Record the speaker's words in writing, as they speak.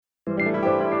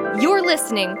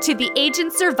listening to the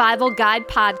Agent Survival Guide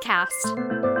podcast,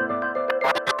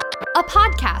 a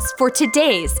podcast for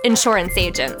today's insurance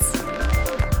agents.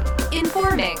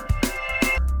 Informing,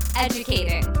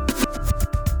 educating,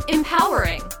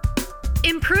 empowering,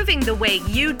 improving the way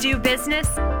you do business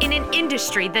in an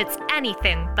industry that's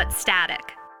anything but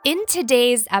static. In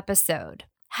today's episode,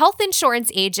 health insurance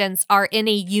agents are in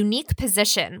a unique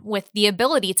position with the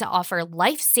ability to offer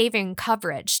life-saving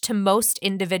coverage to most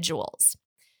individuals.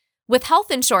 With health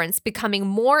insurance becoming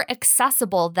more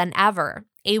accessible than ever,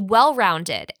 a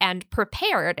well-rounded and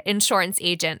prepared insurance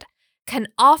agent can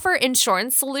offer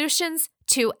insurance solutions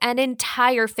to an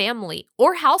entire family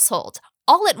or household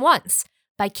all at once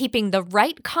by keeping the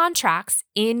right contracts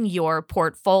in your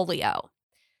portfolio.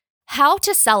 How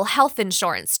to Sell Health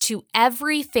Insurance to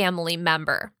Every Family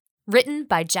Member, written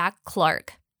by Jack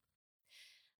Clark.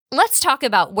 Let's talk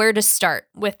about where to start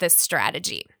with this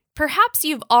strategy. Perhaps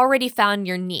you've already found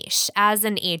your niche as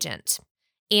an agent,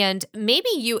 and maybe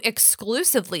you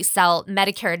exclusively sell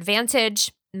Medicare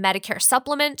Advantage, Medicare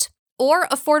Supplement, or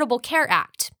Affordable Care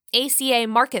Act, ACA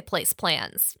Marketplace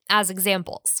plans, as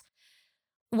examples.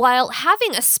 While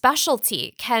having a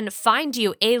specialty can find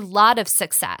you a lot of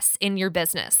success in your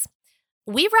business,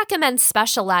 we recommend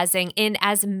specializing in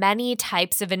as many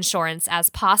types of insurance as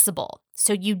possible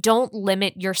so you don't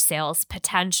limit your sales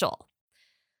potential.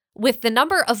 With the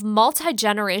number of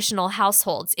multi-generational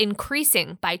households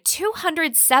increasing by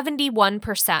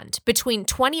 271% between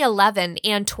 2011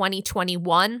 and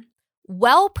 2021,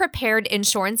 well-prepared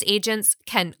insurance agents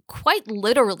can quite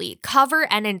literally cover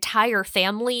an entire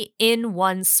family in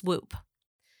one swoop.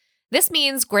 This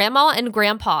means grandma and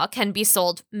grandpa can be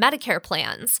sold Medicare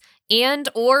plans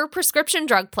and/or prescription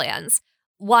drug plans,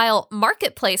 while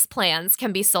marketplace plans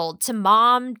can be sold to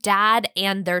mom, dad,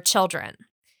 and their children.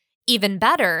 Even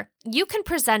better, you can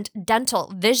present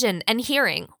dental, vision, and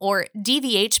hearing, or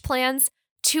DVH plans,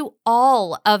 to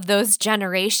all of those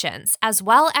generations, as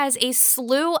well as a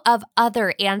slew of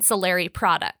other ancillary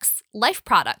products, life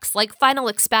products like Final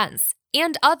Expense,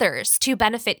 and others to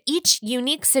benefit each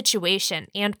unique situation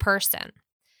and person.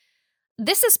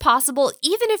 This is possible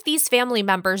even if these family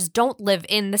members don't live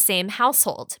in the same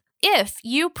household, if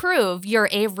you prove you're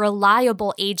a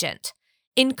reliable agent,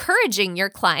 encouraging your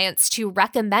clients to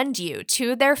recommend you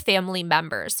to their family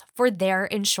members for their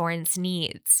insurance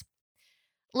needs.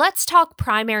 Let's talk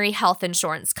primary health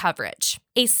insurance coverage,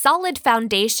 a solid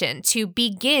foundation to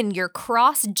begin your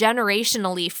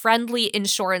cross-generationally friendly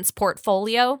insurance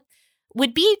portfolio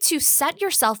would be to set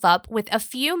yourself up with a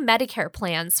few Medicare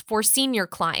plans for senior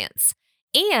clients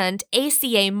and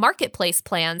ACA Marketplace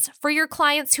plans for your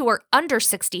clients who are under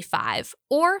 65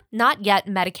 or not yet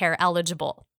Medicare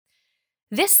eligible.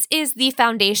 This is the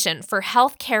foundation for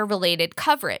healthcare-related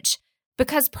coverage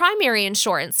because primary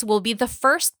insurance will be the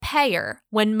first payer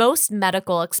when most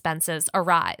medical expenses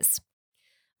arise.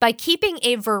 By keeping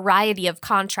a variety of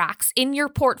contracts in your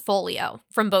portfolio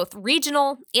from both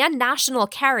regional and national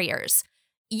carriers,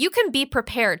 you can be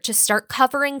prepared to start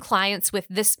covering clients with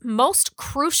this most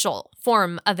crucial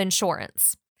form of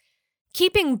insurance.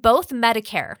 Keeping both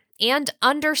Medicare and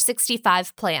under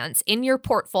 65 plans in your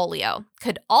portfolio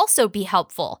could also be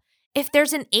helpful if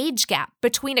there's an age gap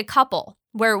between a couple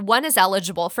where one is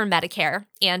eligible for Medicare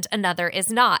and another is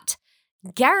not,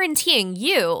 guaranteeing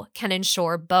you can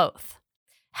insure both.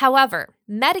 However,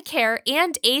 Medicare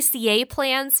and ACA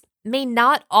plans may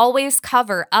not always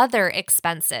cover other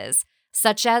expenses,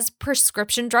 such as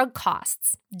prescription drug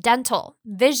costs, dental,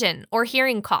 vision, or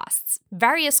hearing costs,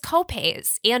 various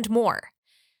copays, and more.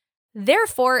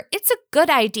 Therefore, it's a good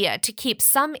idea to keep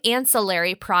some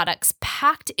ancillary products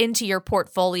packed into your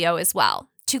portfolio as well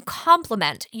to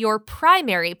complement your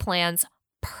primary plans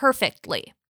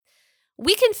perfectly.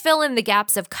 We can fill in the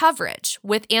gaps of coverage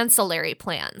with ancillary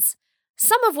plans,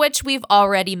 some of which we've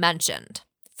already mentioned.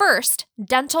 First,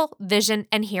 dental, vision,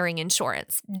 and hearing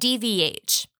insurance,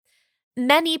 DVH.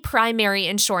 Many primary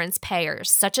insurance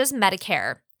payers, such as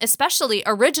Medicare, especially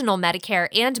Original Medicare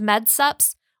and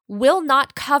MedSups, will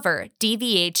not cover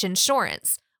DVH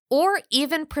insurance or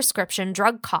even prescription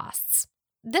drug costs.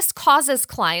 This causes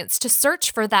clients to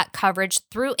search for that coverage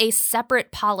through a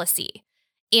separate policy,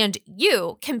 and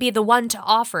you can be the one to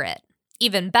offer it.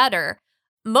 Even better,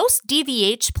 most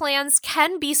DVH plans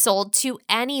can be sold to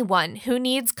anyone who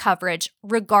needs coverage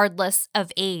regardless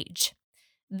of age.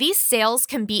 These sales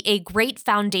can be a great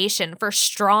foundation for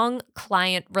strong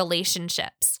client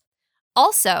relationships.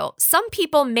 Also, some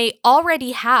people may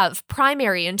already have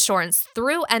primary insurance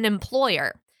through an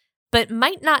employer, but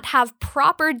might not have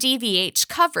proper DVH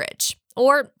coverage,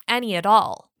 or any at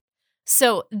all.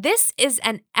 So, this is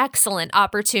an excellent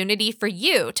opportunity for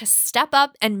you to step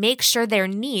up and make sure their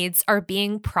needs are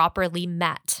being properly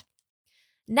met.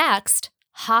 Next,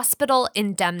 hospital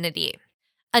indemnity.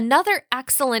 Another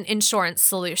excellent insurance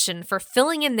solution for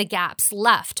filling in the gaps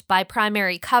left by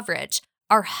primary coverage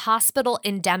are hospital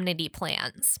indemnity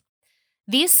plans.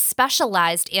 These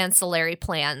specialized ancillary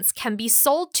plans can be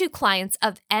sold to clients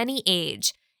of any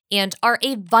age and are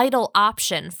a vital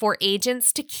option for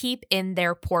agents to keep in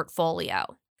their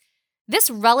portfolio. This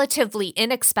relatively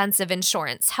inexpensive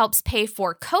insurance helps pay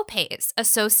for copays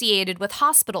associated with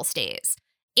hospital stays,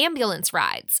 ambulance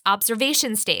rides,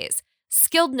 observation stays,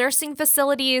 skilled nursing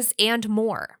facilities, and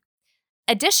more.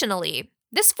 Additionally,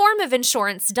 this form of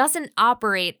insurance doesn't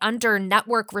operate under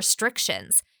network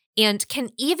restrictions and can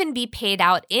even be paid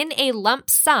out in a lump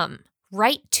sum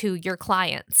right to your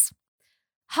clients.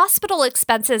 Hospital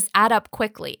expenses add up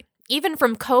quickly, even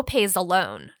from copays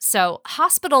alone, so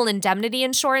hospital indemnity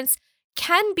insurance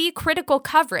can be critical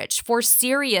coverage for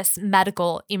serious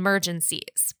medical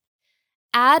emergencies.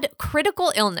 Add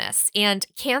critical illness and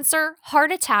cancer,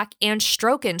 heart attack, and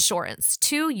stroke insurance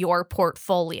to your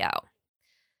portfolio.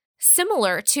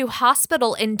 Similar to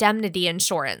hospital indemnity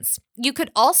insurance, you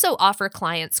could also offer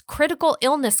clients critical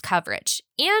illness coverage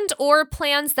and/or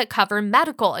plans that cover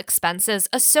medical expenses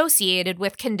associated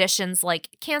with conditions like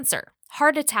cancer,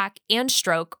 heart attack, and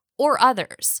stroke, or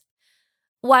others.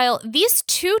 While these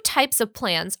two types of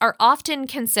plans are often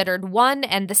considered one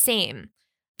and the same,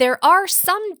 there are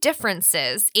some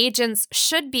differences agents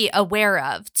should be aware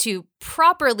of to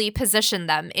properly position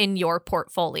them in your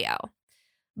portfolio.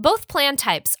 Both plan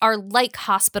types are like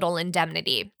hospital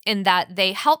indemnity in that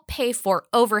they help pay for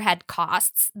overhead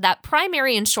costs that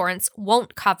primary insurance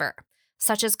won't cover,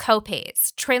 such as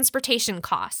copays, transportation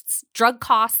costs, drug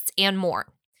costs, and more.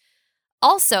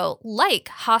 Also, like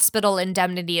hospital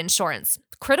indemnity insurance,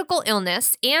 critical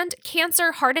illness and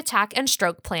cancer, heart attack, and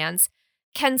stroke plans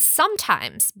can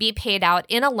sometimes be paid out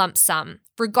in a lump sum,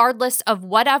 regardless of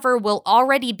whatever will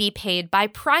already be paid by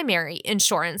primary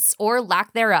insurance or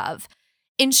lack thereof,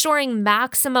 ensuring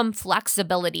maximum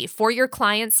flexibility for your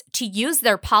clients to use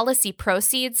their policy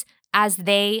proceeds as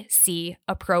they see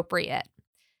appropriate.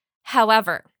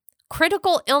 However,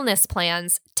 critical illness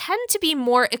plans tend to be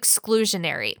more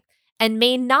exclusionary and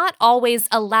may not always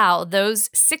allow those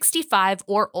 65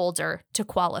 or older to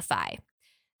qualify.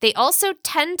 They also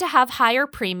tend to have higher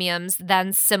premiums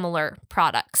than similar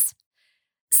products.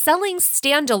 Selling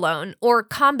standalone or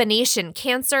combination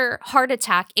cancer, heart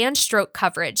attack, and stroke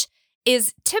coverage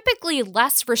is typically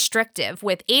less restrictive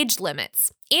with age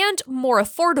limits and more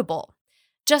affordable,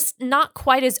 just not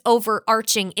quite as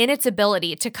overarching in its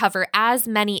ability to cover as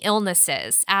many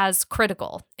illnesses as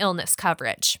critical illness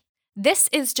coverage. This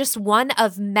is just one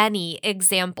of many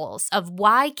examples of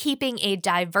why keeping a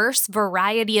diverse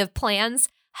variety of plans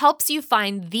helps you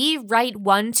find the right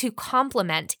one to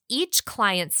complement each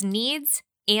client's needs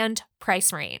and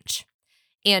price range.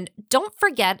 And don't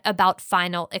forget about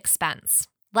final expense.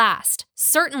 Last,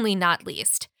 certainly not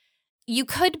least, you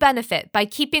could benefit by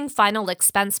keeping final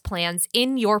expense plans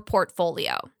in your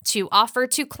portfolio to offer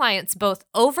to clients both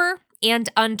over and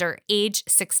under age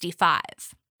 65.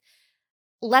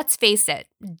 Let's face it,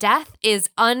 death is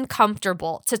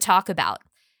uncomfortable to talk about.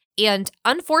 And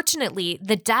unfortunately,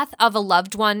 the death of a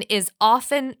loved one is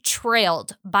often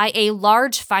trailed by a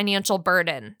large financial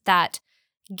burden that,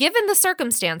 given the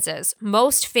circumstances,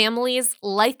 most families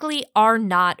likely are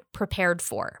not prepared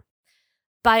for.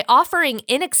 By offering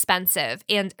inexpensive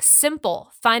and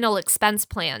simple final expense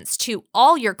plans to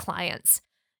all your clients,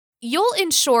 you'll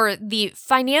ensure the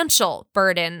financial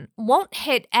burden won't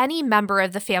hit any member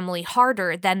of the family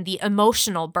harder than the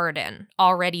emotional burden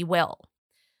already will.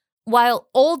 While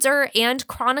older and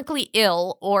chronically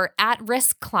ill or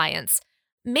at-risk clients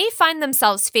may find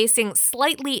themselves facing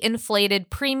slightly inflated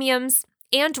premiums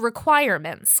and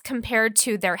requirements compared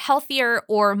to their healthier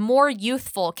or more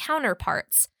youthful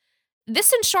counterparts,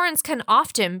 this insurance can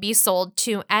often be sold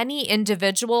to any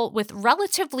individual with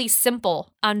relatively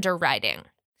simple underwriting.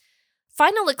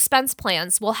 Final expense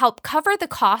plans will help cover the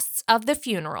costs of the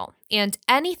funeral and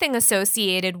anything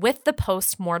associated with the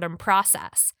post-mortem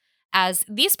process, as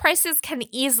these prices can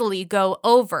easily go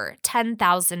over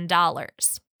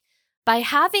 $10,000. By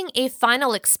having a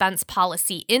final expense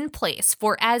policy in place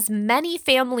for as many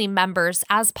family members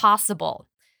as possible,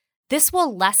 this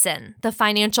will lessen the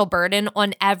financial burden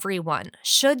on everyone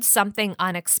should something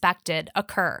unexpected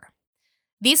occur.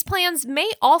 These plans may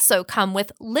also come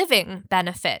with living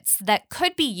benefits that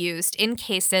could be used in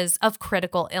cases of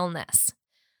critical illness.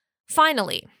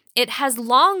 Finally, it has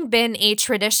long been a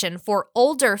tradition for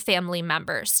older family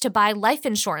members to buy life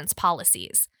insurance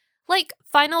policies, like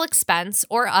final expense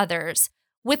or others,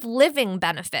 with living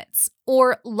benefits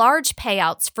or large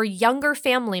payouts for younger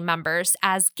family members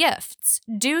as gifts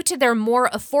due to their more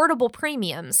affordable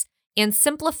premiums and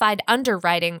simplified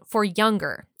underwriting for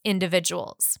younger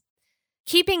individuals.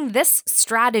 Keeping this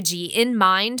strategy in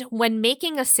mind when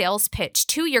making a sales pitch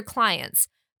to your clients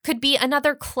could be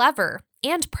another clever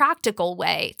and practical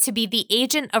way to be the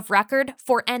agent of record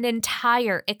for an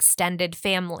entire extended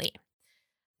family.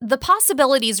 The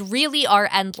possibilities really are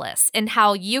endless in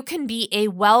how you can be a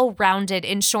well-rounded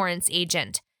insurance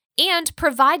agent and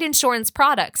provide insurance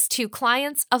products to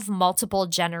clients of multiple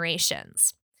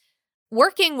generations.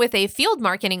 Working with a field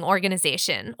marketing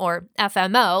organization, or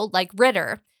FMO, like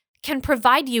Ritter, can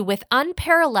provide you with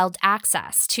unparalleled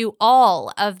access to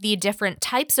all of the different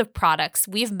types of products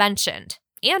we've mentioned,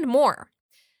 and more.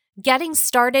 Getting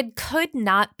started could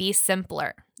not be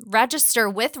simpler. Register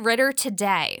with Ritter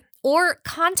today, or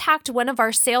contact one of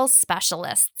our sales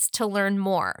specialists to learn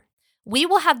more. We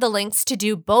will have the links to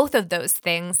do both of those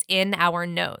things in our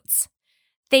notes.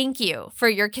 Thank you for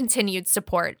your continued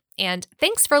support, and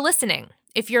thanks for listening.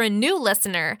 If you're a new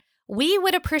listener, we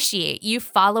would appreciate you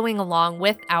following along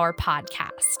with our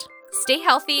podcast. Stay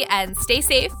healthy and stay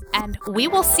safe, and we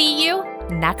will see you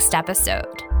next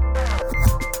episode.